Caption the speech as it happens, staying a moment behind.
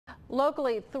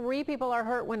Locally, 3 people are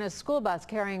hurt when a school bus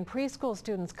carrying preschool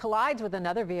students collides with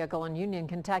another vehicle in Union,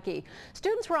 Kentucky.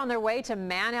 Students were on their way to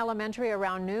Mann Elementary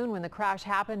around noon when the crash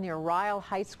happened near Ryle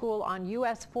High School on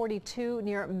US 42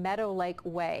 near Meadowlake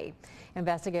Way.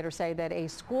 Investigators say that a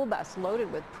school bus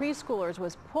loaded with preschoolers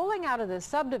was pulling out of the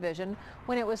subdivision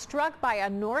when it was struck by a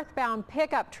northbound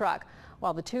pickup truck.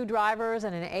 While the 2 drivers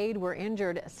and an aide were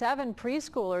injured, 7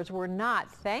 preschoolers were not,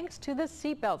 thanks to the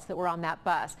seatbelts that were on that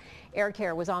bus. Air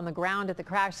Care was on the ground at the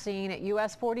crash scene at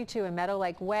US 42 in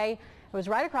Meadowlake Way. It was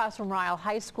right across from Ryle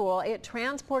High School. It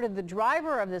transported the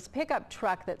driver of this pickup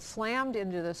truck that slammed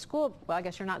into the school. Well, I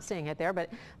guess you're not seeing it there, but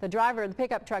the driver of the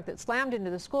pickup truck that slammed into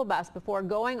the school bus before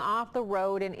going off the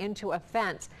road and into a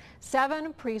fence.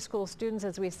 7 preschool students,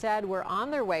 as we said, were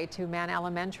on their way to Mann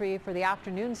Elementary for the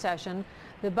afternoon session.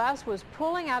 The bus was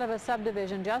pulling out of a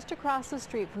subdivision just across the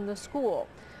street from the school.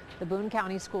 The Boone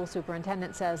County School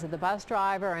Superintendent says that the bus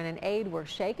driver and an aide were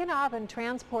shaken up and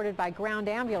transported by ground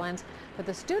ambulance, but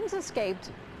the students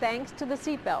escaped thanks to the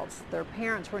seatbelts. Their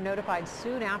parents were notified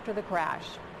soon after the crash.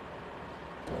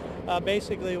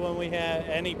 Basically, when we had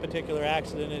any particular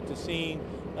accident at the scene,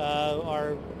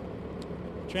 our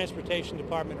transportation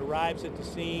department arrives at the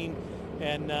scene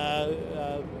and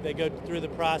they go through the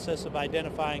process of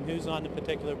identifying who's on the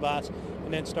particular bus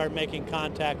and then start making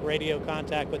contact, radio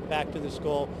contact with back to the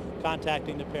school,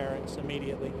 contacting the parents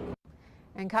immediately.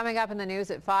 And coming up in the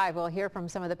news at 5, we'll hear from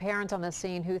some of the parents on the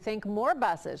scene who think more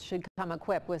buses should come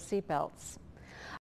equipped with seatbelts.